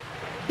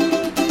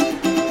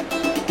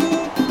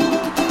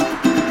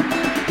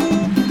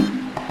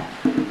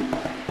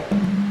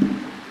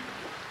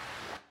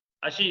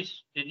Ashish,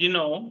 did you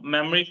know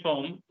memory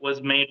foam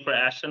was made for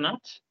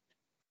astronauts?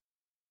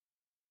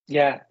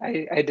 Yeah,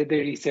 I did the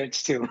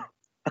research too.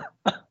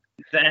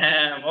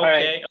 Damn. All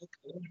right. Okay.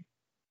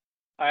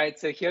 All right.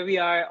 So here we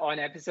are on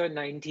episode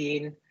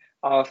 19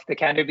 of the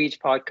Candor Beach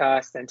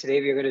podcast. And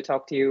today we're going to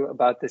talk to you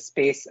about the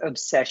space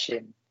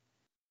obsession.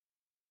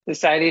 So,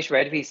 Stylish,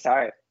 where do we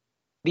start?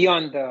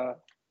 Beyond the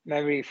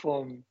memory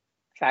foam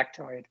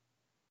factoid.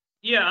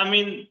 Yeah. I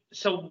mean,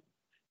 so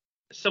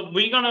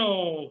we're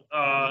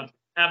gonna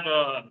have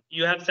a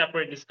you have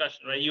separate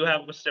discussion, right? You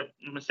have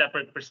a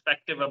separate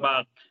perspective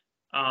about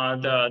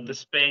the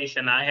space,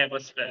 and I have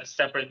a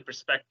separate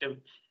perspective.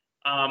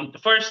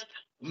 First,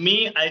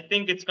 me, I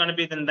think it's gonna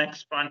be the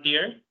next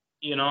frontier,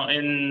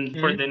 in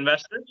for Hmm? the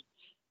investors,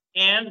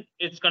 and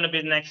it's gonna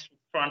be the next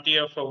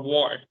frontier for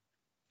war.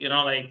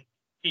 Like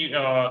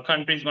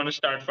countries gonna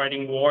start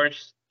fighting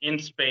wars in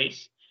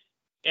space,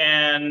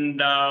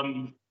 and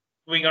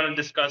we're going to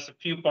discuss a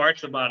few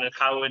parts about it,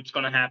 how it's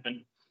going to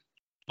happen.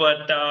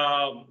 But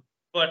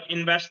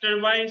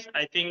investor wise,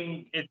 I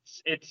think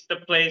it's the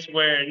place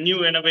where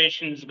new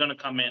innovation is going to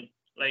come in.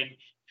 Like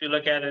if you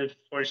look at it,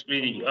 first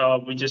we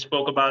just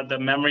spoke about the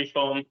memory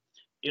foam.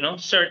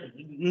 Certain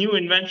new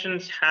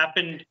inventions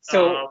happened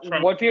So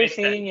from what we're space tech.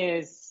 saying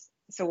is,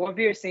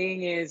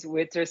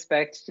 with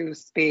respect to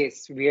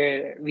space,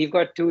 we've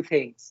got two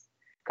things.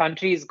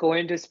 Countries go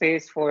into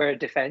space for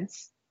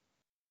defense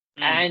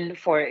Mm, and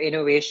for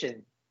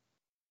innovation.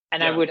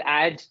 And yeah, I would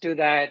add to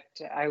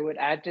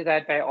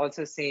that by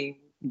also saying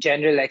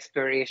general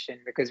exploration,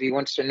 because we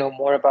want to know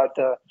more about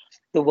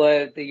the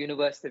world, the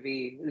universe that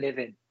we live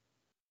in.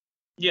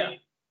 yeah.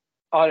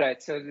 All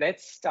right, so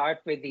let's start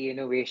with the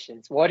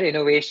innovations. What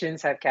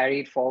innovations have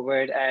carried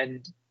forward?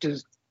 And to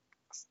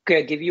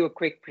give you a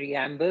quick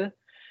preamble,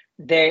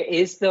 there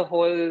is the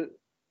whole,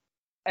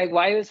 like,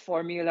 why was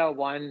Formula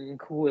One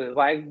cool?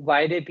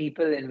 Why did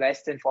people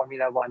invest in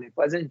Formula One? It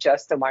wasn't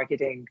just a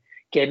marketing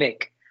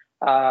gimmick.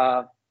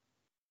 Uh,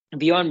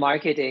 Beyond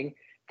marketing,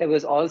 there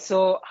was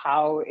also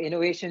how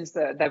innovations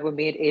that were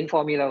made in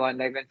Formula One,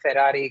 like when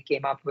Ferrari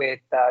came up with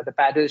the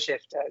paddle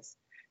shifters.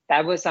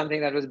 That was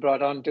something that was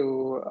brought on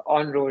to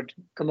on-road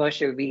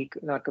commercial week,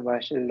 not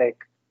commercial,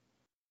 like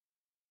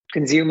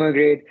consumer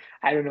grade.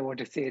 I don't know what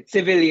to say. It's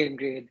civilian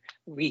grade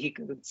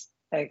vehicles.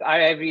 Like our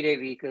everyday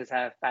vehicles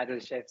have paddle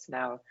shifts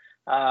now.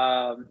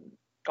 Um,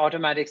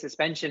 Automatic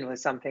suspension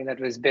was something that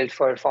was built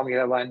for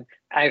Formula One.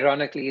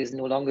 Ironically, is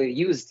no longer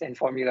used in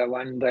Formula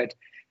One, but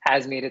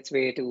has made its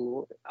way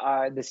to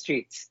the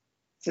streets.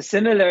 So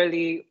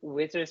similarly,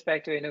 with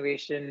respect to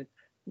innovation,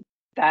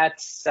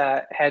 that's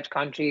helped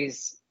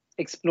countries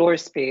explore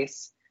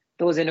space.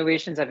 Those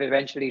innovations have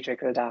eventually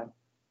trickled down.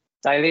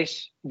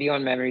 Stylish,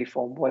 beyond memory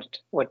foam,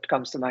 what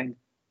comes to mind?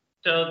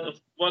 So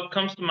what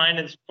comes to mind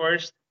is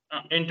first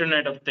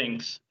Internet of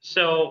Things.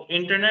 So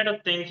Internet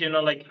of Things,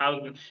 like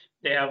how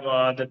they have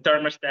the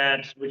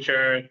thermostats which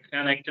are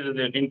connected to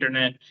the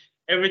internet,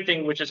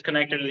 everything which is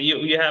connected to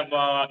you have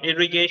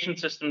irrigation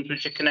systems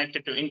which are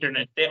connected to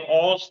internet. They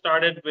all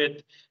started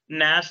with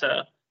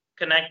NASA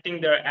connecting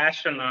their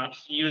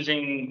astronauts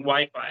using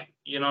Wi-Fi.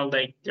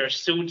 Like their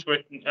suits were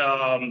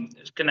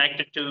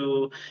connected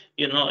to,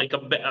 like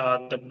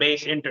the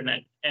base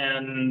internet,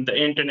 and the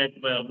internet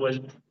was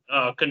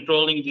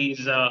controlling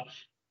these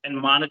and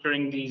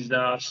monitoring these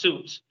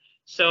suits.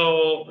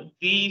 So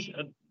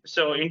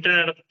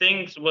Internet of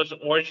Things was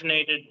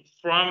originated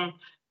from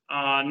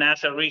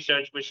NASA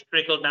research, which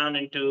trickled down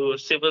into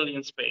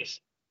civilian space.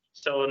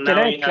 So Can now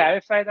I we have.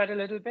 clarify that a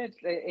little bit?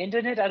 The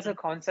internet as a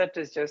concept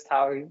is just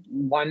how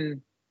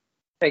one,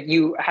 like,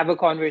 you have a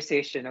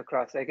conversation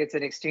across, like it's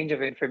an exchange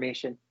of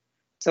information.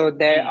 So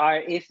there Mm, are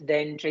if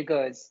then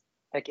triggers.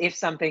 Like if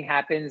something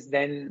happens,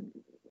 then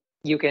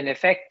you can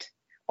affect,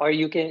 or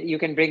you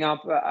can bring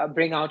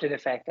out an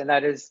effect, and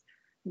that is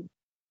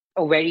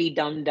a very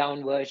dumbed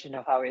down version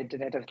of how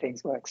Internet of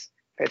Things works.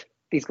 But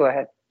please go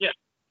ahead. yeah,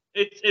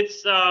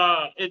 it's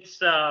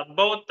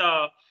both.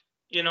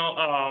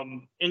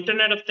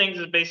 Internet of Things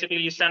is basically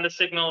you send a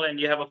signal and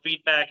you have a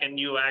feedback and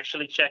you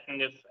actually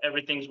checking if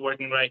everything's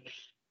working right.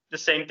 The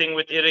same thing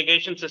with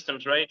irrigation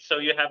systems, right? So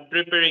you have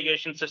drip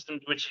irrigation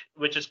systems,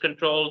 which is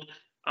controlled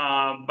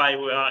by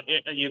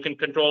you can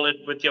control it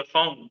with your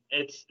phone.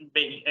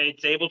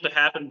 It's able to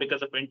happen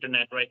because of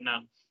internet right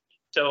now.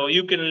 So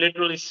you can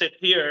literally sit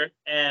here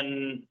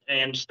and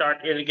start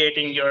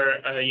irrigating your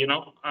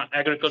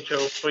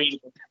agricultural field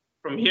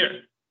from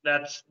here.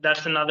 That's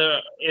another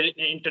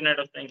Internet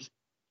of Things.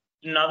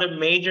 Another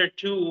major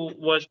tool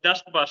was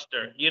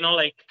Dustbuster.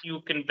 Like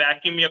you can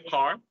vacuum your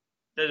car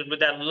with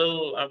that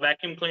little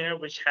vacuum cleaner,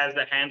 which has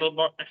the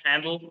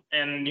handle,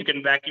 and you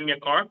can vacuum your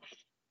car.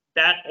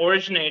 That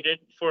originated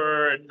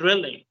for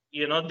drilling.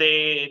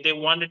 They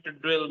wanted to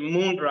drill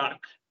moon rock,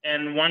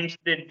 and once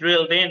they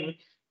drilled in,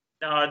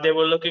 they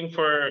were looking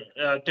for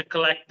to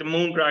collect the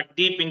moon rock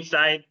deep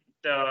inside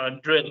the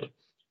drill.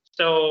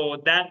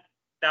 So that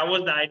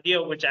was the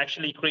idea which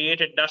actually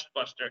created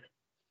Dustbuster.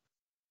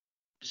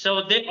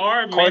 So there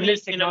are many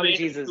Cordless innovative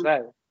technologies as tools.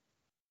 well.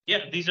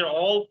 Yeah, these are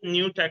all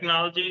new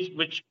technologies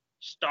which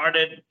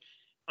started.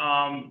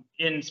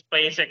 in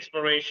space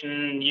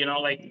exploration.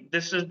 Like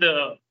this is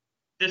the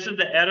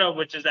era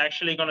which is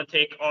actually going to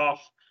take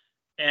off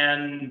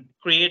and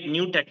create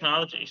new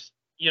technologies.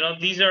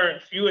 These are a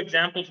few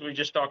examples we're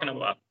just talking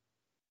about.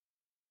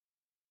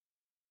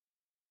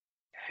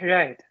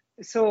 Right.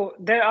 So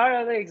there are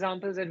other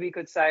examples that we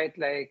could cite,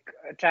 like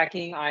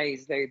tracking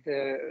eyes, like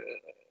the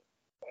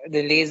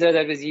laser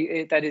that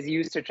is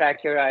used to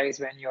track your eyes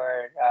when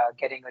you're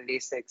getting a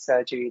LASIK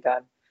surgery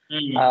done.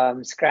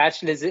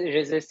 Scratch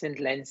resistant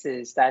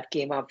lenses that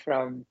came up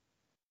from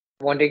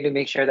wanting to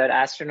make sure that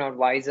astronaut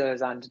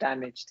visors aren't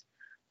damaged.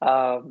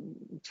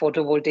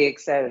 Photovoltaic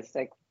cells,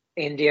 like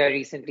India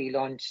recently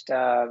launched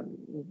a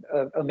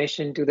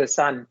mission to the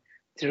sun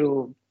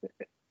through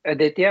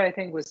Aditya, I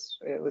think was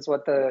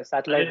what the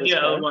satellite was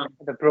called,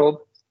 the probe.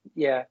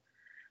 Yeah.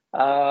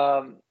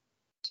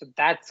 So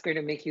that's going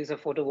to make use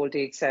of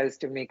photovoltaic cells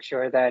to make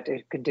sure that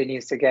it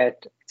continues to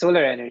get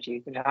solar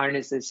energy, and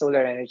harnesses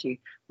solar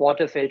energy.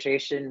 Water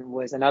filtration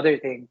was another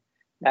thing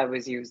that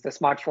was used. The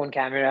smartphone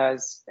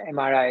cameras,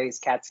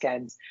 MRIs, CAT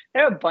scans.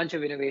 There are a bunch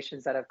of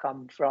innovations that have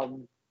come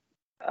from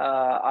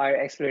our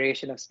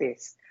exploration of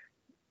space.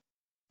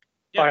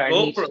 Yeah,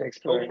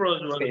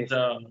 GoPros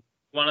was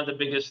one of the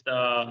biggest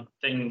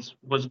things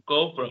was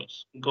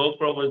GoPros.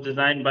 GoPro was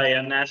designed by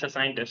a NASA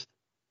scientist.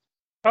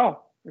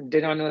 Oh,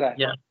 did not know that.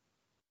 Yeah.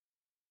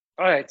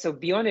 All right. So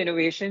beyond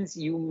innovations,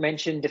 you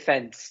mentioned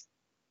defense.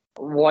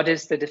 What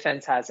is the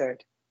defense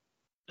hazard?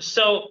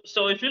 So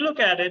if you look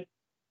at it,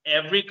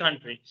 every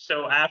country.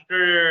 So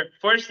after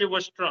first it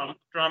was Trump.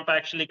 Trump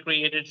actually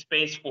created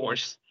Space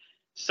Force.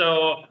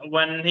 So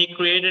when he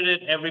created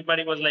it,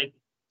 everybody was like,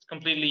 it's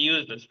completely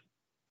useless.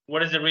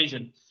 What is the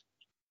reason?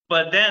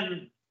 But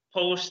then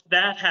post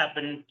that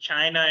happened,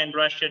 China and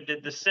Russia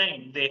did the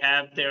same. They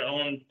have their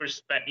own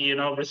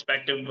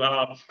respective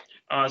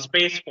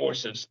space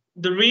forces.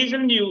 The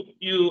reason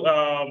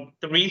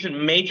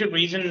major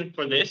reason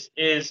for this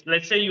is,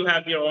 let's say you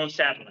have your own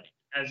satellite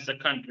as a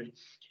country,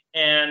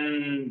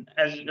 and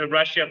as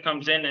Russia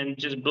comes in and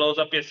just blows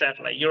up your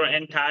satellite, your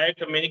entire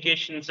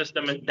communication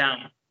system is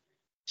down.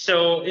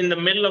 So in the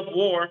middle of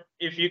war,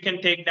 if you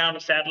can take down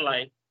a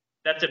satellite,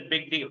 that's a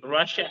big deal.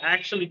 Russia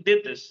actually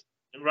did this.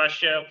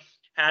 Russia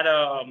had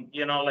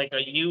like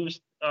a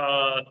used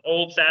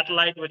old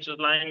satellite which was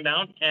lying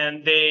down,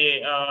 and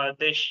they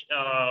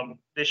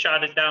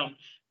shot it down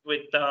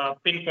with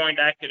pinpoint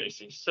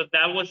accuracy. So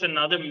that was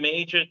another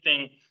major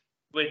thing,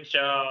 which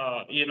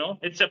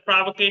it's a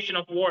provocation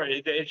of war.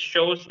 It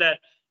shows that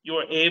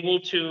you're able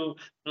to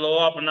blow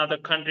up another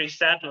country's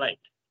satellite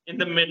in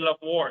the middle of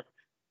war,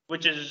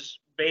 which is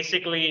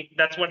basically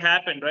that's what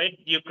happened, right?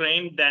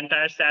 Ukraine, the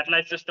entire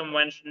satellite system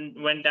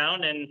went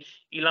down, and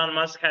Elon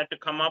Musk had to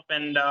come up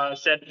and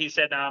said,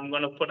 I'm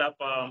going to put up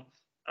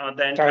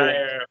the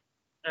entire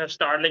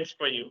Starlinks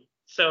for you.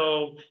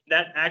 So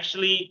that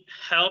actually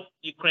helped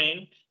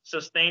Ukraine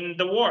sustain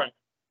the war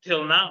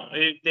till now.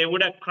 They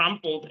would have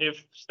crumpled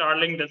if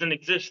Starlink doesn't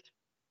exist.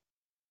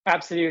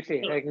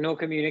 Absolutely. Like no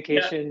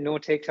communication, no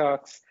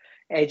TikToks,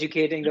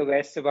 educating the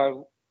West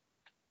about.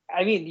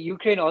 I mean,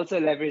 Ukraine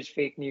also leveraged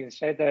fake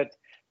news, right? That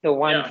the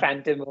one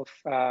Phantom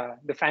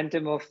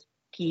of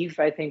Kiev,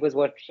 I think, was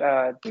what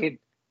they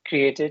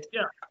created.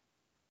 Yeah.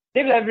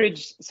 They've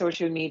leveraged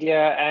social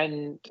media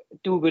and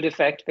to good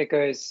effect,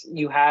 because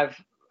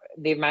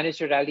they've managed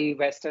to rally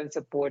Western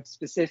support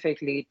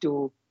specifically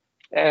to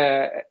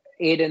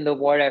aid in the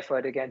war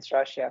effort against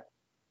Russia.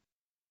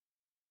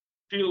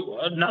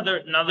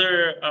 Another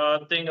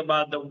thing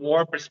about the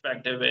war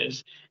perspective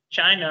is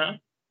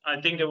China. I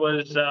think it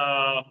was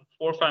 4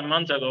 or 5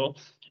 months ago.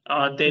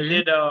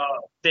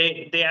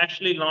 They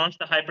actually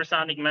launched a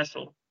hypersonic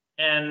missile,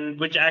 and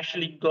which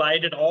actually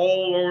glided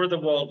all over the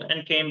world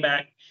and came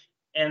back.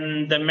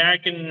 And the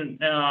American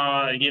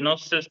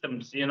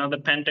systems,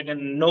 the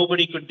Pentagon,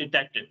 nobody could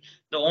detect it.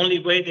 The only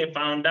way they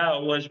found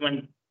out was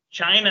when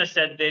China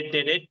said they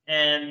did it,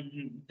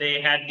 and they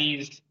had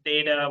these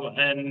data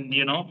and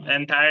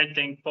entire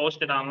thing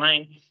posted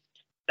online.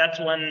 That's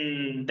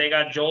when they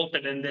got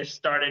jolted and they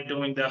started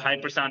doing the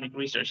hypersonic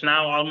research.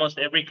 Now almost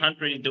every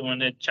country is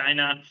doing it.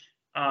 China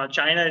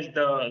is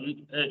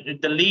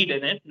the lead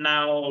in it.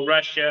 Now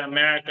Russia,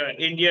 America,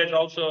 India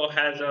also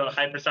has a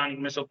hypersonic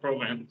missile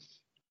program.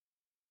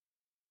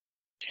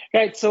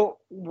 Right. So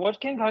what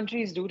can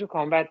countries do to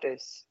combat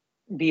this?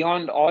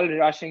 Beyond all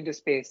rushing to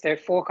space, there are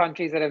 4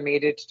 countries that have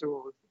made it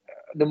to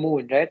the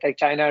moon, right? Like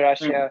China,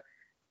 Russia,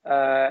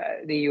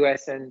 the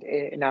US, and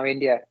now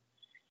India.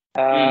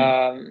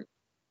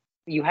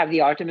 You have the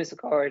Artemis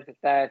Accord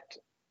that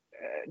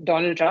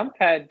Donald Trump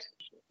had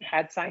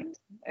signed.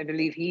 I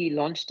believe he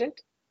launched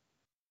it.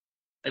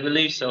 I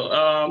believe so.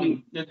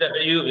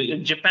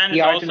 Japan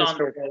is also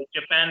on.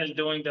 Japan is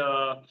doing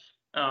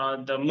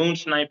the Moon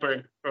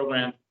Sniper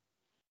program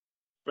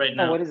right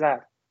now. Oh, what is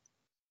that?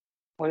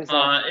 What is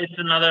that? It's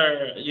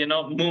another,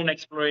 moon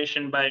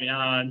exploration by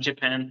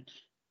Japan.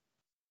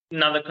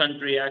 Another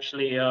country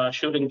actually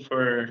shooting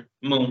for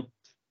moon.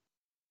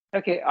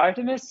 Okay,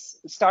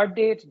 Artemis start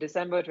date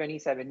December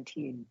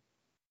 2017.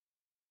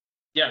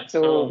 Yeah.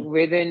 So So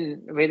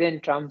within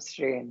Trump's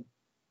reign,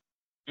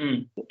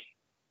 mm,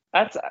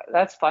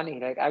 that's funny.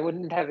 Like I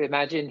wouldn't have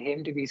imagined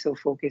him to be so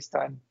focused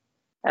on,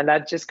 and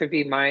that just could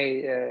be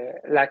my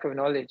lack of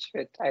knowledge.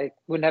 But I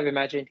wouldn't have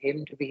imagined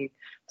him to be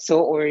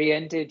so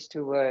oriented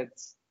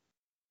towards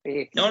no,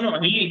 space. no,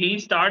 he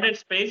started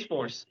Space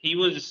Force. He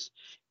was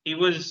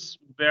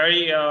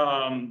very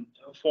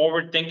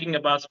forward thinking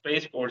about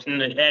Space Force,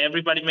 and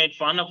everybody made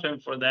fun of him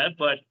for that.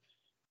 But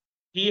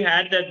he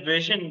had that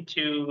vision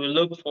to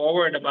look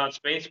forward about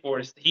Space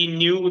Force. He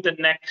knew the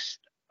next.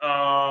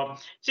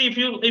 See, if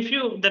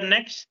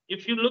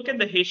you look at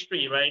the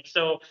history, right?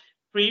 So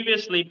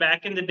previously,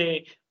 back in the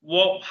day,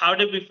 how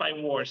did we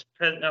fight wars?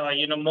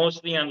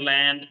 Mostly on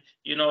land.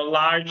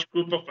 Large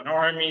group of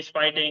armies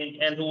fighting,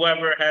 and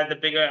whoever had the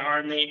bigger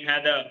army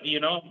had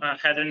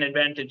an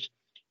advantage.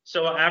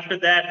 So after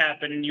that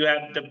happened, you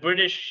have the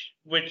British,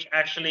 which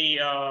actually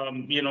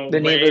The were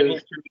naval able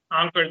to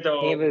conquer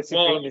the naval world.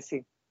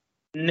 supremacy.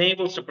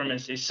 Naval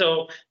supremacy.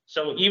 So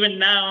even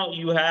now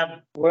you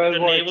have World the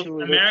War naval.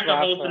 II, America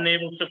holds the Luftwaffe.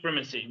 naval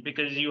supremacy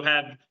because you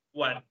have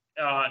what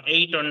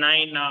 8 or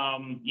 9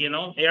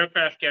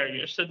 aircraft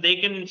carriers, so they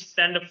can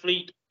send a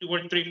fleet, 2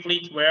 or 3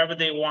 fleets wherever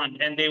they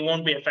want, and they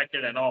won't be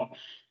affected at all.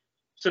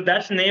 So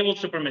that's naval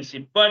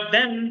supremacy. But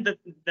then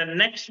the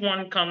next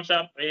one comes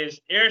up is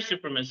air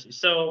supremacy.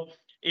 So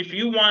if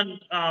you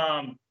want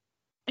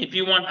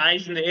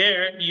eyes in the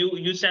air,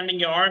 you sending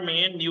your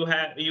army in,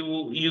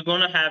 you're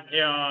gonna have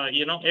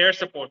air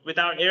support.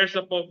 Without air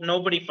support,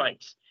 nobody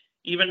fights.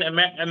 Even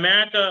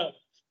America,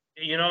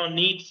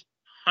 needs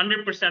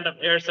 100% of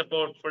air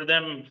support for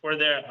them, for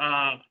their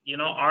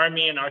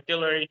army and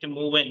artillery to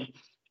move in.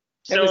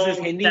 There was this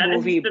So Hindi that is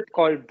movie the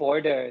called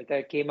Border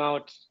that came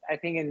out, I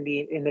think, in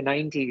the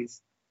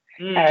 90s.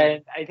 mm,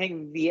 And I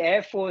think the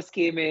Air Force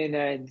came in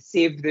and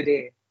saved the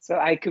day. So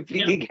I yeah.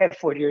 completely get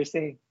what you're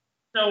saying.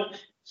 So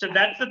so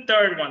that's the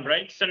third one,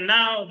 right? So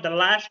now the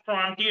last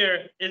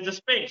frontier is the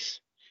space.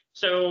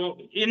 So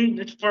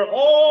in for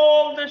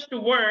all this to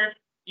work,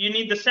 you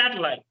need the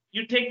satellite.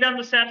 You take down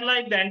the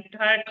satellite, the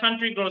entire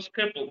country goes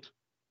crippled.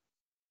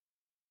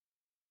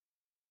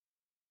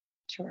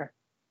 Sure.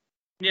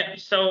 Yeah.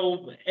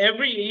 So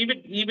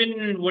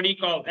even what do you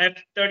call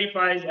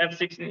F-35s,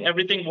 F-16,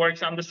 everything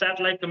works on the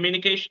satellite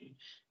communication.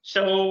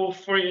 So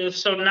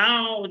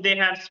now they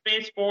have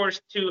Space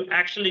Force to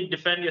actually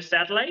defend your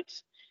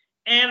satellites,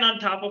 and on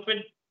top of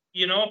it,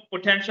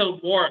 potential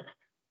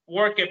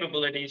war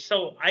capabilities.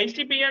 So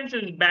ICBMs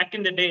is back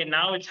in the day.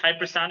 Now it's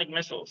hypersonic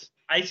missiles.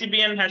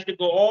 ICBM has to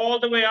go all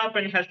the way up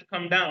and has to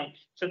come down,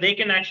 so they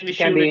can actually It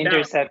can shoot be it down.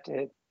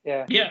 intercepted.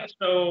 Yeah. Yeah,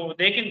 so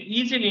they can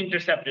easily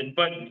intercept it,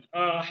 but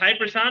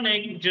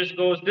hypersonic just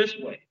goes this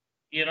way.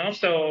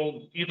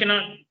 So you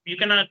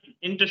cannot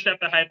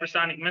intercept a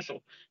hypersonic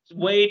missile. It's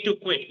way too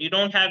quick. You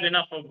don't have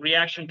enough of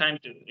reaction time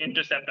to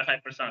intercept a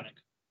hypersonic.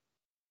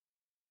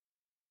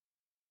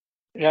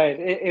 Right.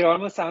 It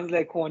almost sounds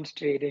like quant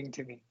trading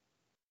to me.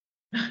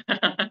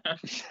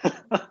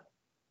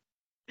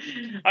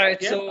 All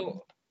right. Yeah.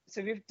 So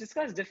we've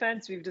discussed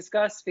defense, we've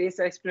discussed space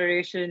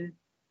exploration.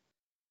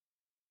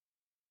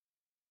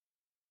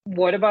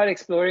 What about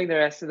exploring the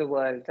rest of the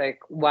world? Like,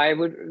 why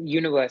would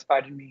universe?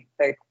 Pardon me.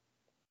 Like,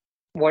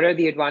 what are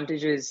the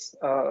advantages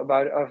of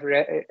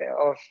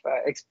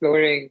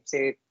exploring,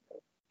 say,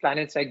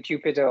 planets like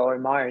Jupiter or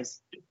Mars?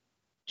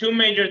 Two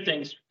major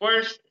things.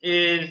 First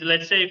is,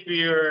 let's say if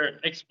you're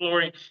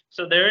exploring,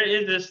 so there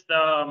is this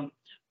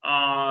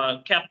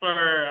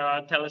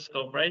Kepler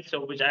telescope, right?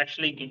 So which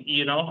actually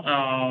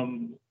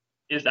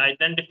is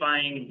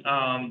identifying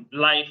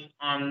life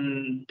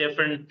on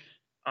different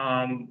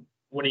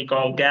what do you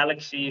call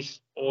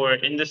galaxies, or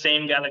in the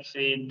same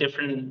galaxy,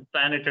 different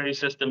planetary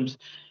systems.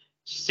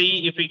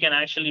 See if we can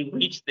actually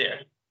reach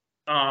there,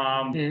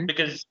 Hmm?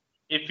 because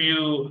if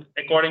you,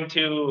 according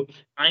to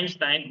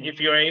Einstein, if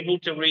you're able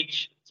to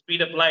reach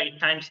speed of light,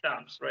 time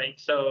stops, right?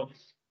 So,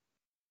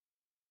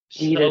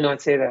 He did so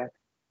not say that.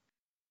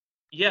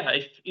 yeah,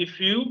 if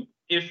you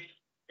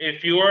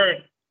are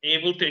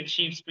able to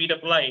achieve speed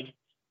of light,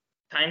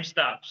 time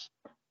stops.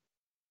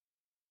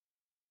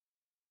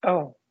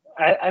 Oh,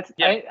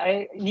 Yeah,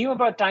 I knew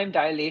about time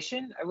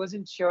dilation. I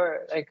wasn't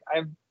sure. Like,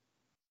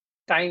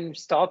 time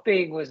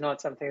stopping was not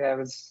something that I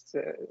was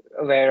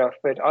aware of.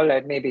 But all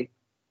right, maybe.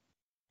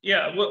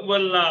 yeah.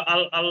 Well,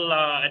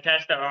 I'll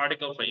attach that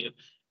article for you.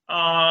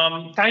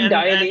 Time And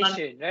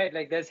dilation, right?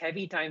 Like, there's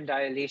heavy time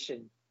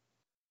dilation.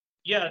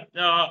 yeah,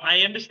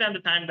 I understand the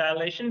time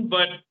dilation,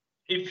 but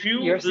if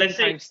you, You're saying let's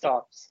say time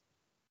stops.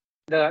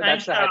 time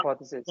That's the stop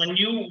hypothesis. when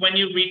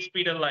you reach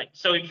speed of light.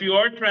 So if you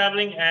are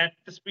traveling at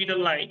the speed of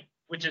light,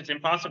 which is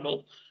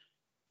impossible,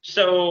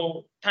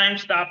 so time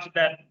stops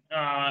at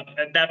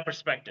that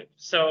perspective.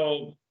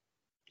 So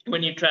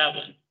when you're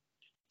traveling,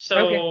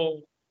 Okay.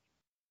 so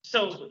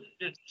so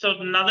so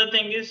another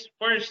thing is,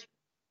 first,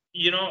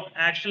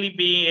 actually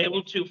being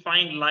able to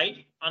find life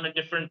on a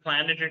different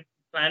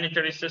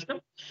planetary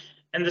system.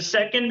 And the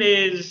second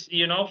is,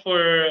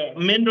 for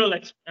mineral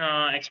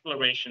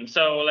exploration.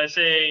 So let's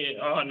say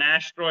an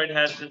asteroid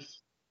has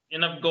this,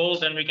 enough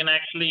gold, and we can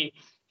actually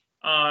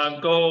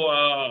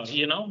go,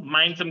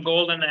 mine some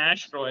gold on an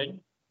asteroid.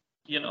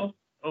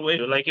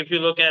 Like if you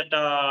look at,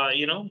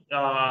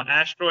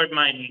 asteroid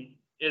mining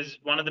is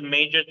one of the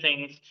major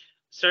things.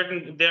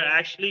 There are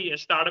actually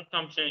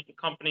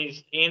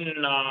companies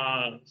in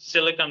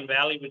Silicon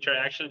Valley which are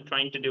actually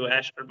trying to do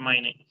asteroid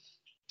mining.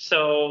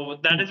 So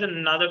that is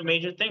another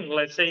major thing.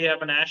 Let's say you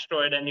have an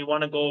asteroid and you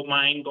want to go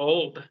mine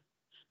gold,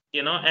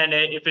 and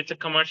if it's a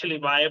commercially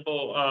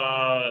viable,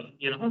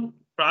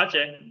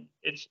 project,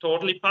 it's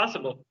totally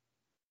possible.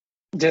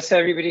 Just so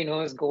everybody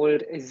knows,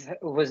 gold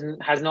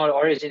has not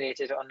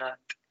originated on Earth.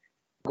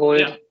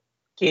 Gold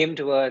came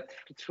to Earth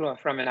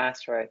from an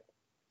asteroid.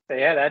 So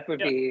yeah, that would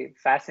be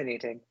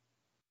fascinating.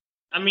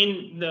 I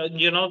mean,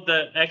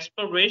 the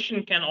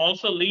exploration can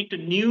also lead to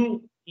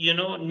new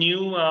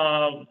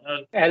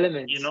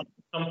elements.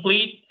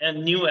 Complete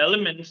and new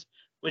elements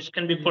which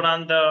can be put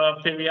on the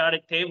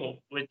periodic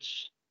table,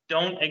 which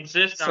don't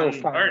exist on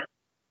Earth.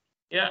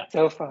 Yeah.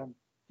 So fun.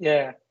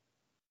 Yeah.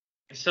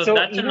 So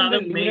that's even another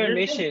the lunar major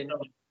mission.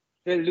 thing.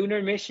 The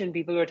lunar mission,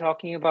 people were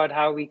talking about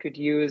how we could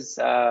use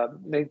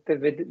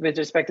with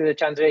respect to the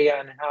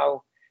Chandrayaan, and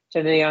how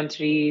Chandrayaan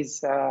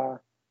 3's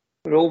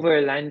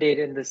rover landed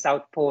in the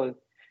South Pole.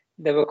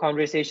 There were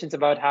conversations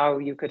about how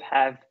you could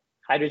have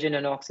hydrogen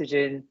and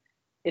oxygen.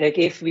 Like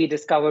if we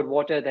discovered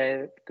water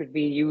that could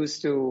be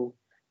used to,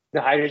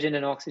 the hydrogen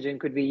and oxygen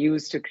could be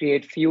used to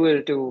create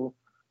fuel to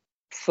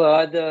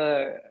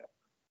further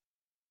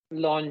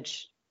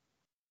launch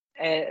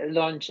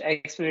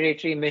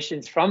exploratory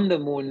missions from the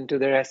moon to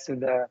the rest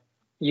of the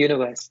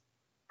universe.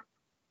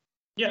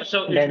 Yeah,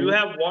 so if you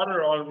have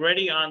water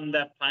already on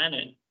that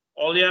planet,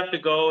 all you have to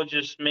go,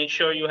 just make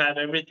sure you have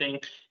everything.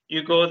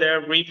 You go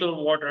there,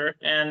 refill water,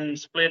 and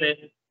split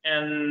it,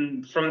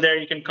 and from there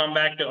you can come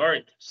back to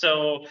Earth.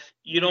 So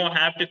you don't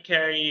have to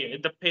carry,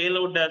 the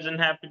payload doesn't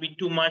have to be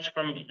too much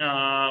from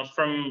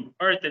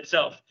Earth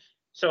itself.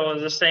 So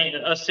a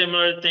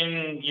similar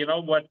thing,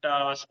 what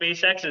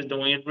SpaceX is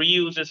doing, it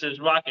reuses its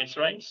rockets,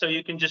 right? So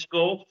you can just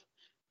go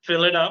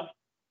fill it up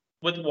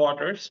with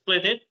water,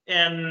 split it,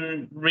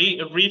 and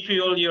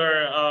refuel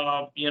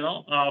your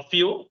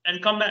fuel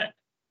and come back.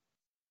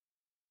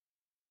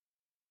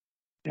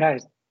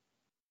 Right.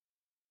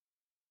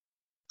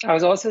 I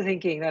was also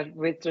thinking that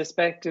with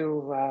respect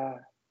to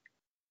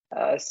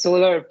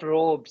solar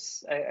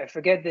probes, I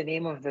forget the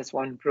name of this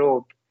one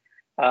probe,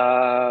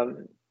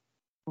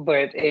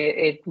 but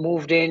it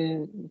moved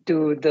in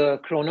to the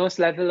Kronos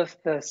level of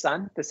the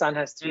sun. The sun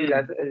has three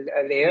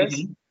layers.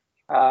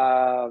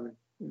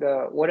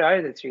 What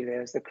are the three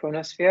layers? The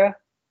chronosphere?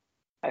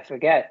 I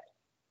forget.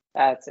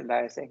 That's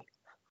embarrassing.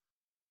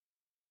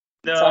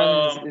 The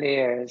sun's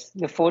layers.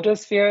 The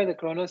photosphere, the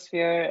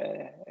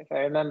chromosphere, if I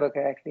remember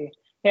correctly.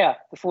 Yeah,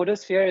 the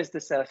photosphere is the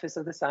surface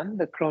of the sun.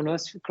 The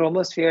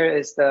chromosphere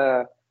is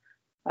the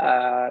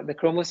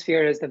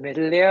chromosphere is the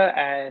middle layer,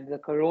 and the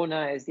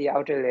corona is the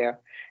outer layer.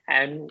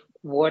 And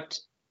what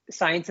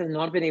science has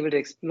not been able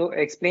to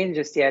explain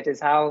just yet is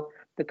how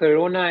the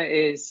corona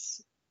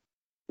is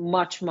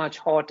much, much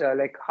hotter,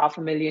 like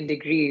 500,000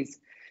 degrees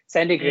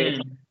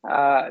centigrade,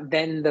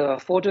 than the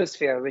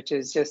photosphere, which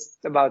is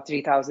just about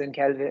 3,000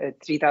 Kelvin,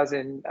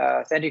 3,000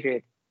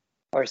 centigrade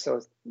or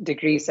so,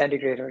 degrees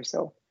centigrade or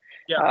so.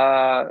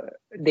 Yeah.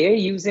 They're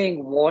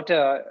using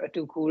water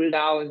to cool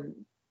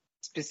down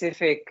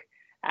specific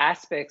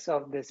aspects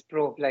of this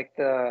probe, like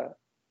there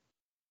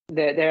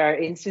are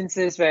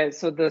instances where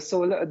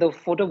the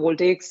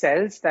photovoltaic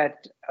cells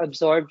that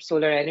absorb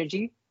solar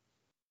energy,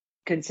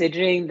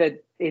 considering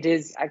that it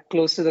is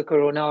close to the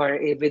corona or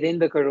within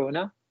the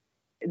corona,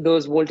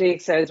 those voltaic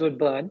cells would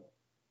burn.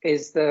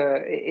 Is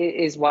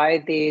why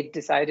they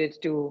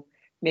decided to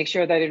make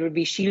sure that it would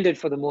be shielded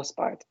for the most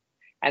part,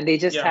 and they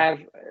just have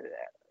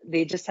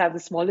the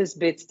smallest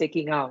bits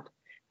sticking out,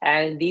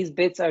 and these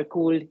bits are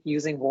cooled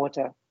using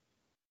water.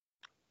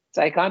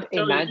 So I can't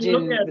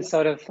imagine the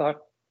sort of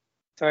thought.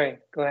 Sorry,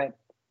 go ahead.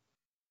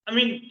 I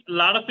mean, a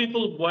lot of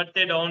people, what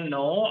they don't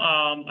know,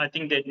 I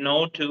think they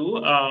know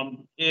too,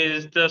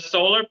 is the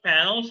solar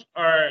panels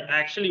are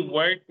actually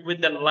work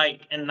with the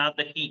light and not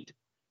the heat.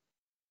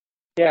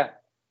 Yeah.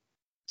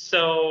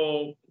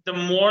 So the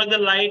more the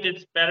light,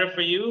 it's better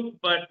for you,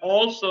 but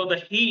also the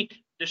heat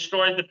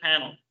destroys the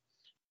panel.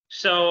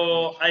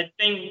 So I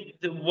think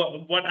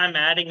what I'm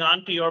adding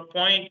on to your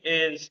point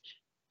is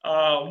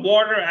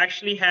water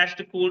actually has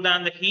to cool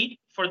down the heat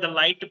for the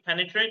light to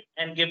penetrate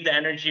and give the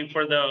energy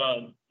for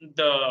the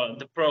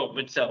probe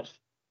itself.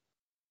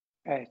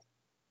 Right.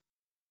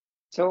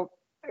 So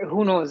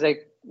who knows?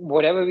 Like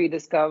whatever we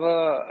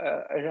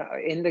discover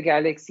in the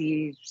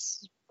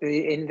galaxies,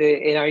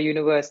 in our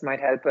universe, might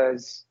help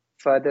us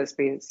further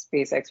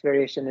space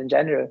exploration in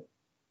general.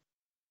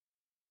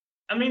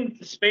 I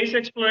mean, space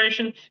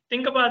exploration,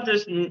 think about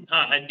this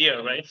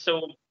idea, right?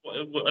 So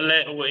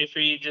if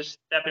we just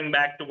stepping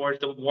back towards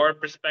the war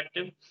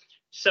perspective,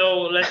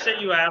 so let's say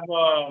you have,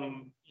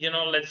 a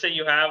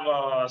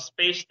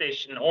space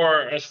station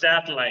or a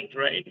satellite,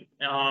 right?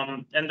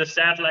 And the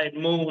satellite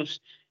moves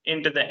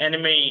into the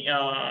enemy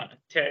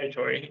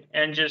territory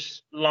and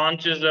just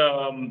launches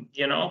a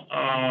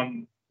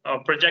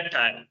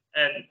projectile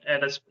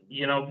at a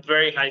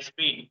very high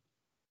speed.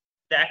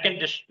 That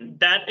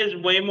is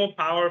way more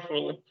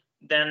powerful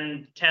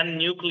than 10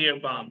 nuclear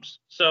bombs.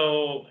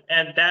 So,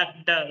 and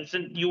that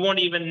doesn't, you won't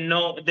even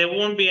know, there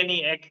won't be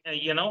any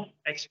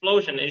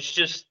explosion. It's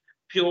just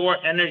pure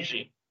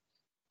energy.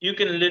 You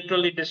can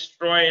literally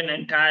destroy an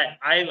entire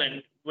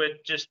island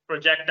with just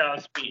projectile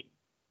speed.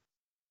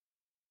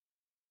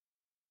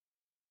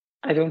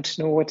 I don't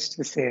know what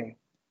to say.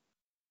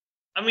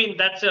 I mean,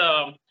 that's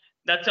a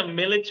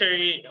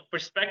military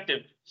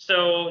perspective.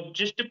 So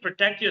just to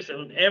protect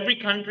yourself, every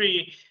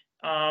country,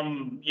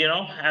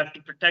 have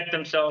to protect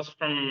themselves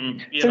from,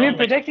 So we're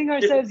protecting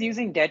ourselves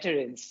using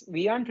deterrence.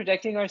 We aren't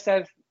protecting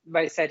ourselves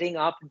by setting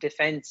up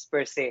defense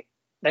per se.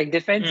 Like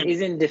defense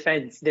isn't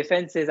defense.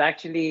 Defense is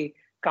actually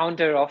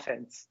counter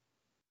offense.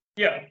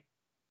 Yeah.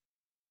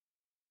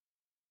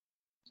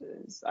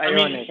 It's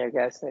ironic, I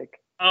guess. Like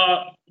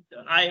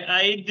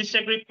I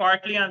disagree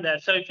partly on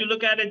that. So if you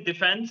look at it,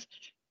 defense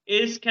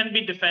can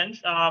be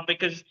defense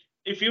because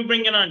if you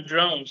bring in on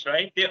drones,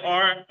 right? They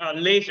are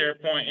laser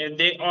point.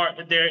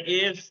 There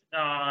is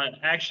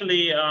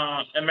actually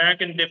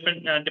American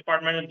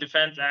Department of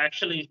Defense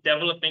actually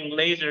developing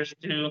lasers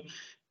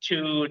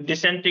to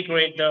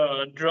disintegrate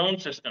the drone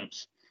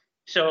systems.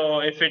 So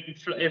if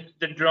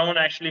the drone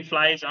actually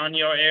flies on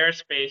your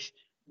airspace,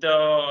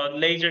 the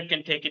laser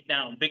can take it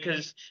down,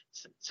 because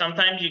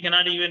sometimes you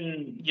cannot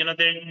even,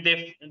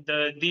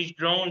 these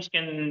drones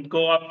can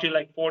go up to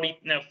like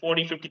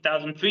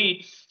 50,000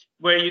 feet,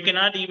 where you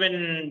cannot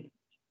even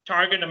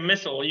target a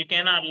missile. You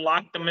cannot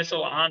lock the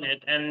missile on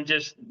it and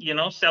just,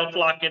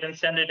 self-lock it and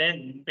send it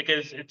in,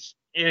 because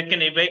it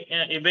can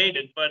evade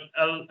it. But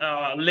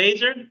a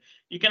laser,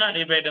 you cannot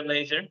evade a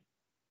laser.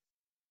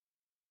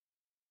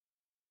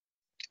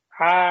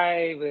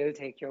 I will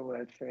take your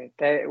word for it.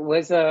 There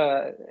was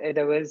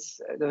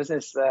this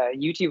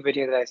YouTube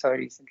video that I saw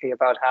recently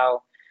about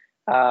how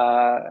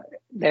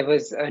there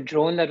was a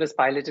drone that was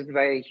piloted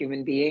by a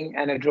human being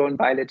and a drone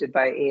piloted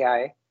by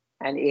AI,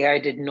 and AI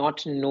did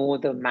not know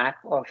the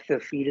map of the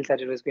field that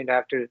it was going to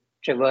have to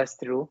traverse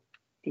through.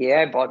 The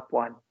AI bought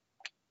one.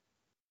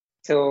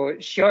 So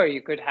sure,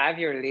 you could have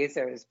your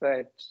lasers,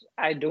 but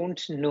I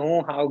don't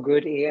know how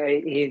good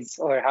AI is,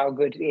 or how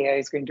good AI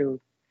is going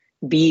to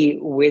be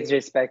with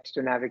respect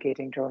to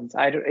navigating drones.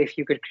 If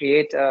you could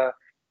create a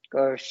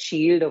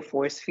shield, a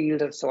force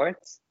field of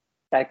sorts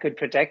that could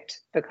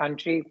protect the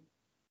country,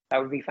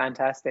 that would be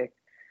fantastic.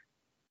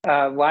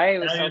 Why I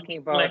was talking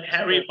about like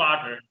Harry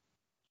Potter.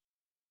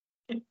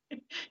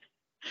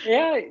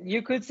 Yeah,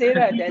 you could say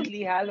that.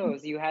 Deathly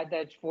Hallows, you had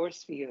that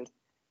force field.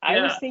 I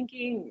was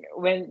thinking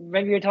when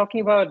we were talking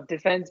about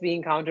defense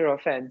being counter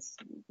offense,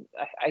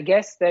 I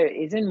guess there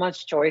isn't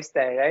much choice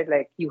there, right?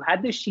 Like you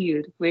had the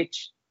shield,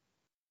 which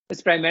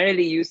was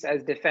primarily used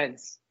as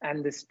defense,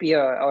 and the spear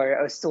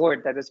or a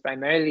sword that was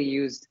primarily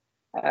used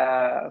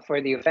for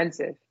the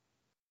offensive.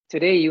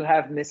 Today you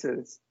have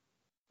missiles.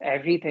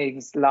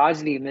 Everything's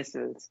largely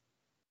missiles.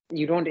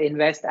 You don't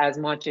invest as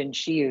much in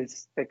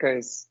shields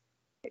because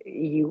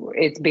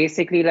it's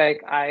basically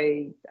like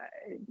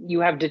you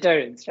have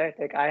deterrence, right?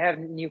 Like I have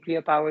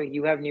nuclear power,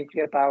 you have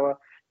nuclear power,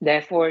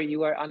 therefore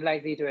you are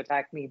unlikely to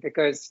attack me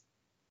because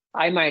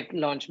I might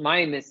launch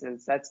my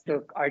missiles. That's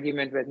the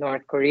argument with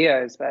North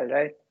Korea as well,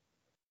 right?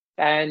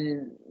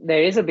 And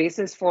there is a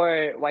basis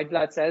for white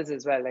blood cells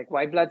as well. Like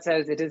white blood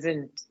cells, it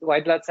isn't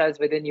white blood cells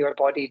within your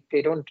body.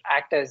 They don't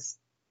act as,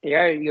 they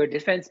are your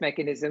defense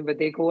mechanism, but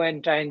they go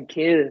and try and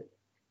kill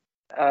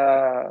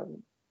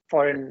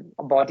foreign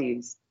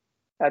bodies.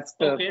 That's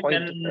the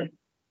point. Then,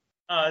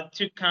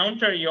 to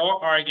counter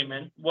your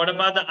argument, what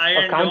about the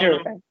Iron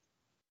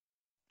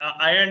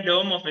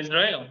Dome of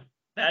Israel?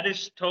 That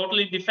is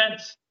totally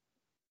defense.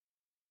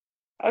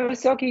 I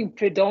was talking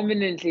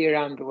predominantly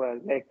around the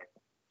world. Like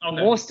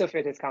most of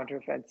it is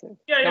counteroffensive.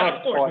 Yeah,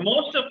 of course.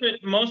 Most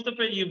of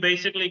it, you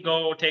basically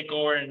go take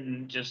over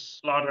and just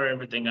slaughter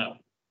everything up.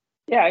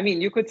 Yeah, I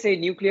mean, you could say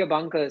nuclear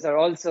bunkers are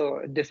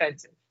also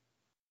defensive.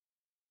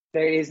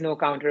 There is no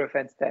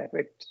counteroffense there,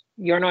 but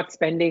you're not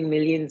spending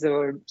billions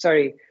of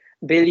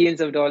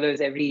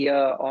dollars every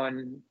year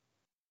on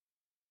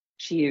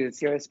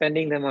shields. You're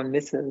spending them on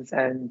missiles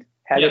and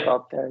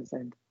helicopters.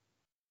 And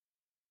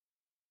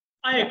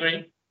I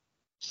agree.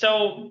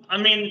 So, I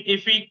mean,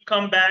 if we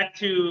come back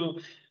to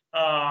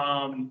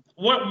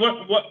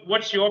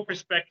what's your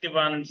perspective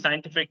on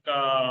scientific,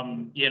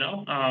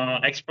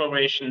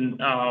 exploration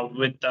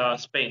with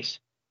space?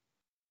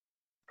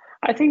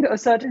 I think a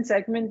certain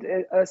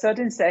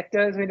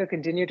sector is going to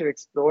continue to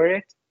explore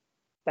it.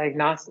 Like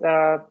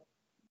NASA,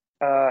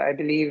 I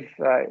believe,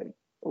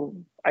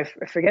 I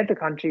forget the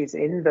countries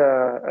in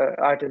the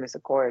Artemis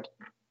Accord.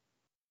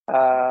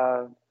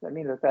 Let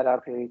me look that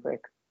up really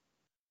quick.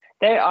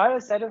 There are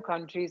a set of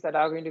countries that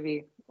are going to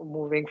be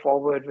moving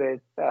forward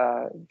with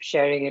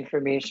sharing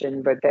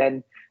information, but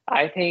then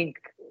I think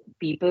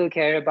people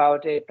care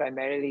about it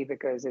primarily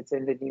because it's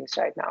in the news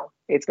right now.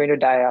 It's going to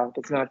die out.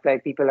 It's not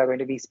like people are going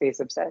to be space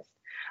obsessed.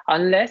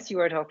 unless you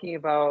are talking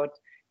about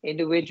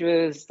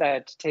individuals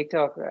that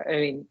TikTok, I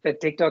mean, the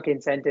TikTok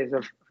incentives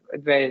of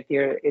where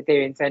they're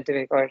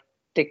incentivizing, or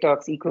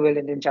TikTok's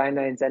equivalent in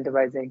China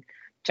incentivizing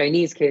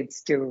Chinese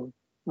kids to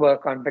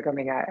work on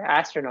becoming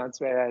astronauts,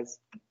 whereas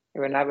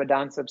you're going to have a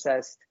dance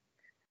obsessed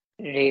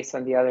race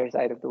on the other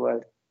side of the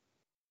world.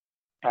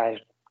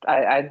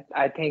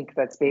 I think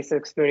that space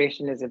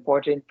exploration is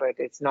important, but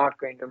it's not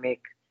going to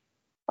make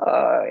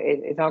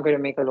it's not going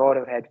to make a lot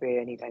of headway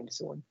anytime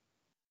soon.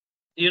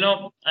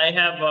 I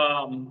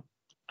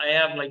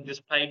have like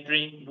this pipe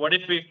dream. What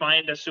if we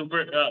find a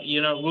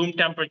room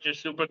temperature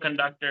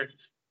superconductor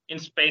in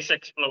space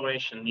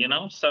exploration?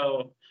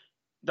 So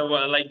the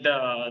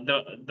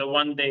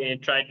one they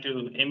tried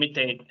to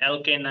imitate,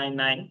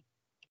 LK99.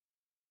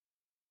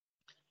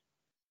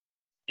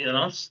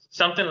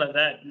 Something like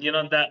that.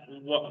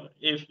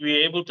 If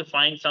we're able to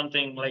find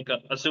something like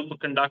a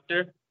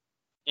superconductor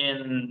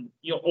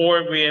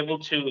or we're able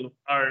to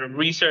our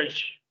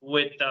research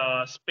with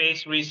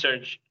space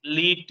research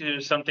lead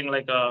to something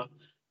like a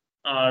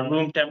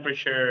room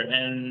temperature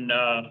and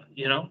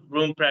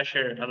room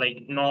pressure,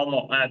 like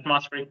normal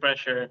atmospheric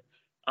pressure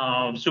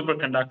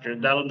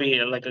superconductor, that'll be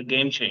like a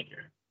game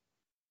changer.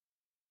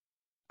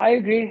 I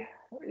agree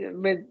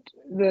with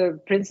the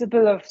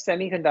principle of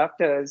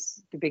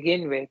semiconductors to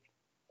begin with.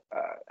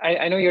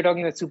 I know you're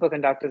talking about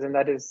superconductors, and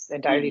that is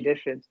entirely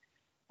different.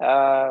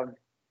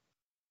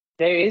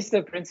 There is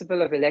the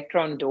principle of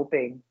electron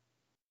doping.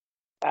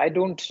 I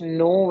don't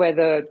know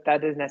whether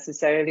that is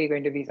necessarily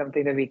going to be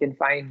something that we can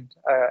find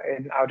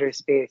in outer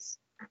space.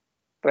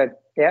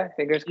 But yeah,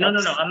 fingers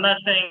crossed. No. I'm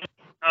not saying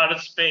outer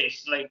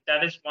space. Like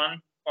that is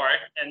one part,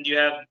 and you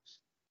have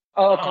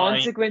a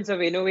consequence of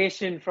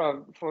innovation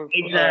for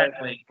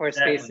exactly.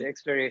 Space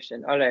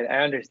exploration. All right,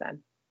 I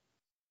understand.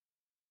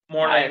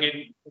 More like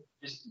it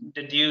is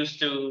deduced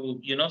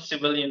to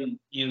civilian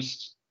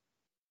use.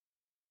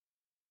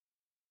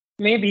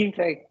 Maybe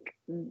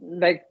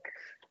like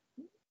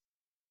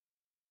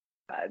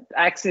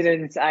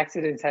accidents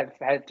have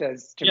helped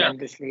us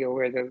tremendously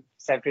over the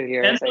several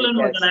years. Penicillin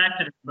was an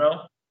accident,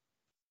 bro.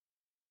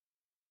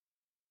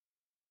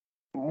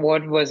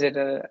 What was it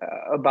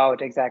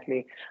about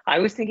exactly? I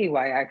was thinking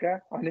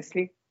Viagra,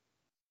 honestly,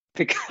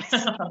 because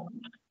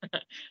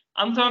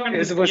I'm talking.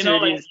 The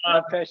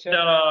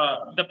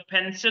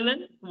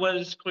penicillin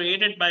was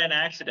created by an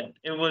accident.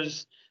 It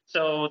was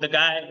so the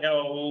guy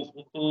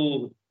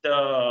who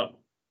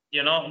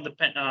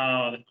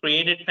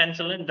created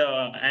penicillin,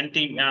 the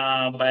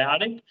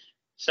antibiotic.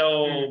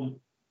 So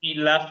he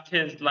left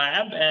his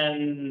lab,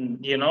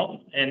 and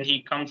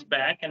he comes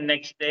back, and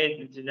next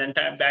day the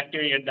entire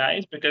bacteria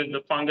dies because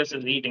the fungus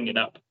is eating it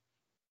up.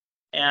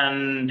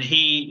 And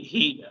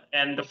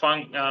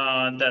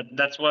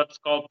that's what's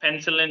called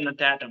penicillin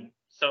notatum.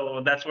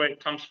 So that's where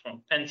it comes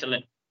from,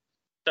 penicillin.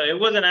 So it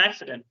was an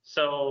accident.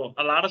 So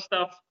a lot of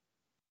stuff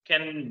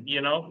can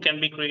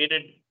be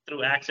created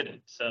through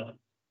accident. So.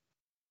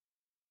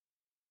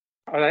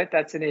 All right,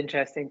 that's an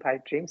interesting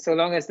pipe dream. So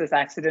long as this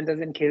accident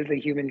doesn't kill the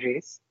human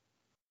race,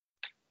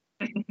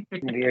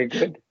 we are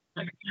good.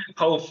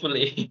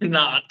 Hopefully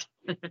not.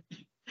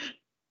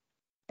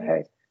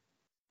 All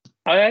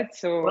right.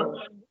 So,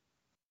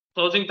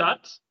 closing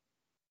thoughts?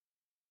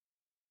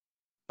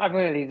 I'm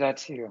going to leave that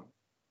to you.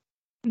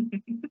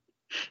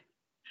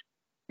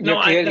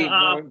 You're clearly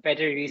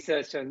better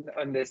researched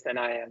on this than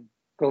I am.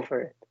 Go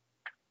for it.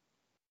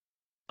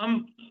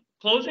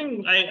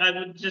 Closing, I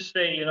would just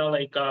say,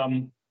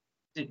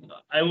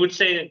 I would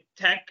say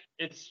tech,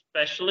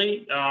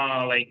 especially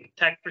like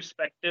tech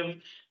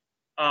perspective,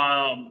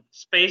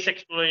 space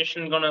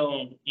exploration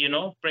gonna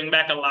bring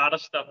back a lot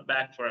of stuff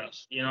back for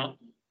us.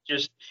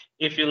 Just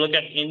if you look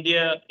at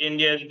India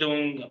is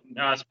doing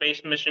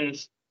space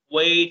missions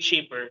way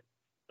cheaper,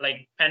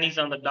 like pennies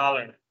on the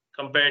dollar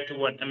compared to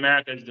what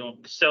America is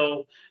doing.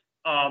 So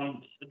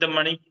the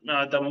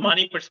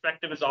money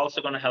perspective is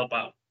also going to help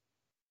out.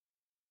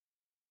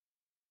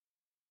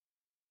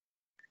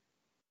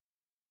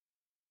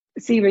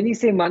 See, when you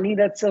say money,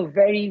 that's a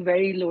very,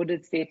 very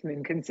loaded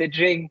statement,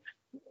 considering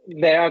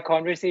there are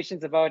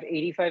conversations about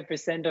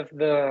 85% of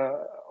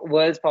the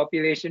world's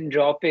population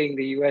dropping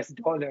the US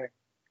dollar.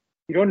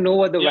 You don't know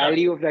what the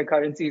value of that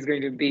currency is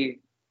going to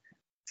be.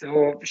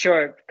 So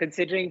sure,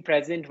 considering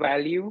present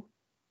value.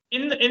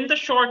 In the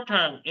short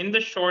term,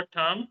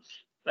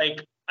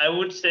 like I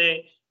would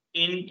say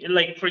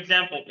for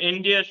example,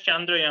 India's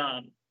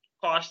Chandrayaan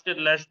costed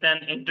less than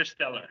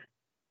Interstellar.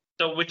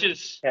 So which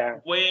is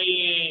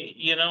way,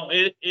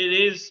 it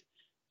is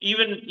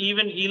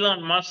even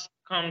Elon Musk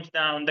comes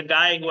down, the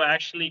guy who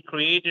actually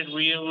created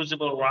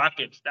reusable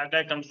rockets, that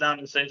guy comes down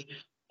and says,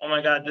 oh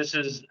my God, this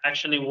is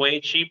actually way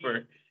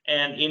cheaper.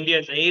 And India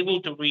is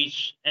able to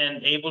reach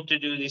and able to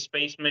do these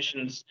space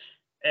missions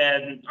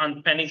and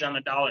on pennies on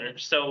a dollar.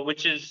 So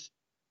which is,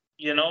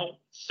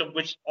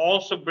 which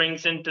also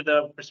brings into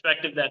the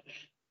perspective that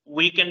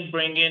we can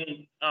bring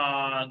in,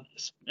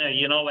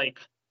 like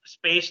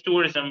space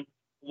tourism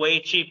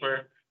way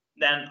cheaper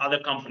than other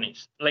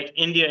companies, like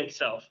India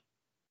itself.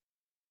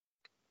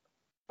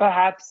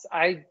 Perhaps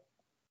I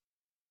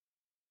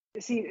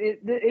See,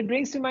 it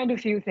brings to mind a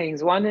few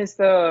things. One is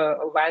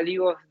the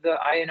value of the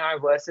INR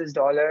versus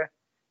dollar,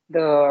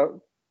 the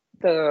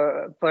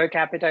per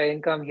capita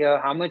income here,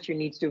 how much you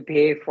need to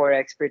pay for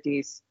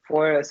expertise,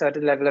 for a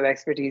certain level of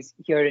expertise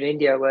here in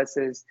India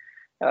versus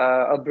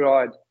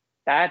abroad.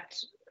 That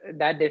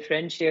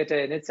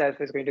differentiator in itself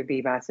is going to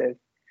be massive. You're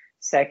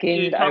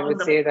Second, I talking would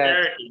about say that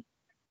parity.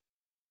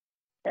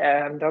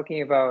 I'm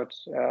talking about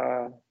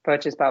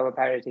purchase power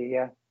parity.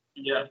 Yeah.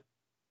 Yeah.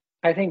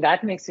 I think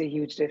that makes a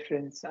huge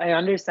difference. I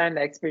understand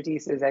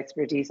expertise is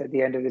expertise at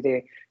the end of the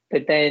day,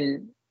 but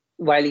then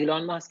while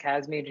Elon Musk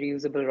has made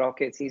reusable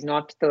rockets, he's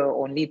not the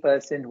only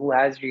person who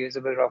has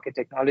reusable rocket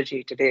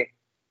technology today.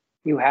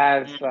 You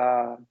have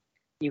Mm.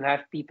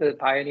 people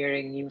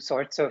pioneering new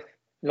sorts of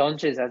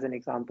launches, as an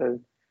example.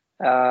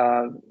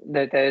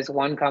 That there's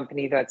one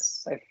company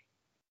that's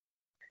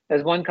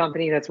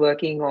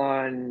working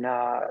on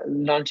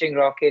launching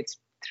rockets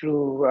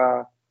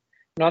through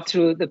not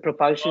through the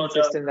propulsion Oh,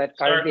 the system that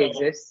currently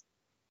circle. exists.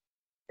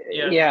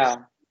 Yeah, just Yeah,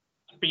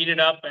 speed it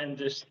up and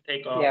just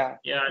take off. yeah,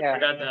 Yeah, I yeah.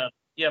 forgot that.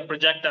 Yeah,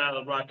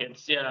 projectile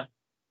rockets. Yeah.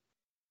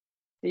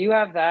 You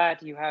have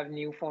that. You have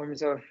new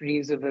forms of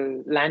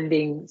reusable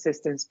landing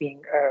systems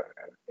being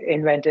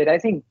invented. I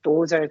think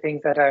those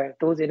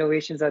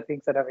innovations are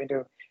things that are going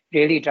to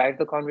really drive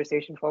the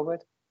conversation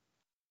forward.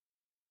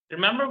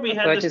 Remember we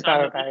had this Purchase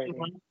power conversation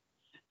parity.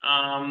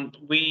 once?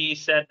 We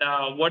said,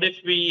 what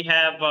if we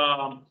have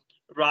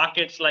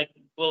rockets like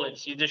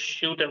bullets? You just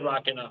shoot a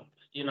rocket up,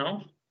 you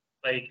know?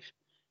 Like,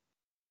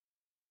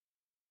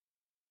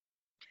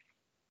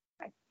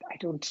 I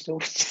don't know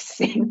what to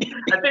say.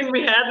 I think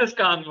we had this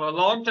convo a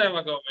long time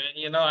ago,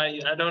 man.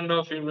 I don't know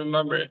if you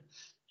remember it,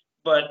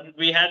 but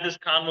we had this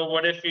convo.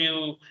 What if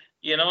you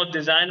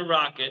design a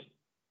rocket,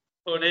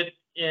 put it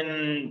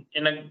in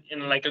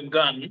like a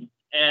gun,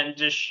 and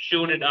just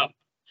shoot it up,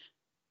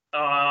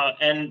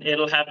 and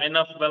it'll have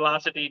enough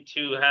velocity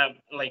to have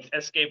like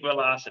escape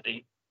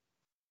velocity.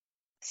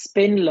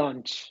 Spin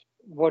launch.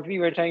 What we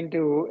were trying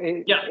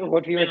to Yeah,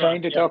 what we were spin launch.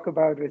 trying to Yeah, talk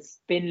about was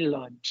spin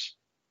launch.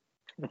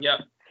 yeah.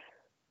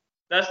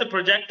 That's the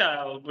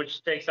projectile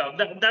which takes off.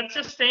 That's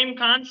the same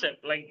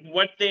concept. Like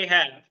what they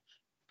have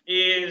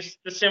is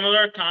the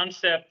similar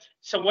concept.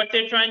 So what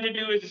they're trying to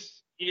do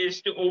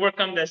is to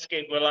overcome the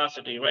escape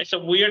velocity, right? So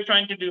we are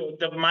trying to do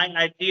my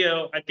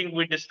idea. I think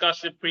we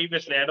discussed it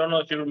previously. I don't know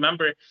if you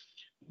remember,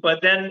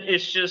 but then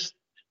it's just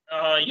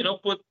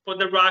put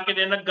the rocket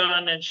in a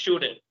gun and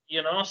shoot it.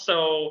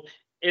 So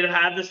it'll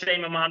have the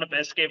same amount of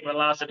escape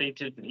velocity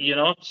to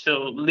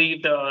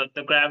leave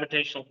the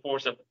gravitational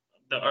force of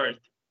the Earth.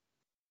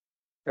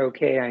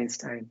 Okay,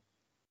 Einstein.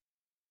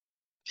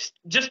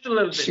 Just a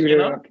little bit, Shoot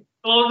a rocket.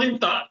 closing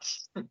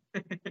thoughts.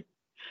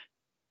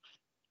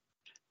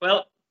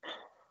 Well,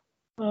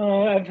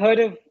 I've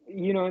heard of,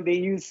 they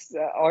use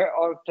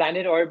or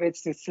planet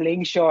orbits to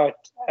slingshot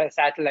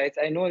satellites.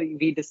 I know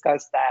we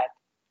discussed that.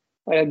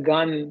 But a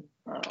gun,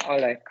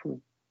 all right, cool.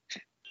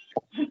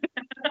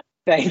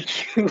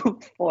 Thank you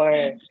for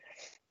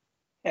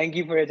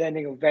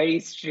attending a very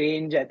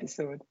strange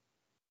episode.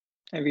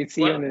 And we'll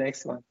see you on well, the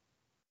next one.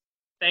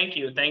 thank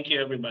you,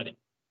 everybody.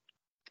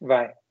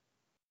 Bye.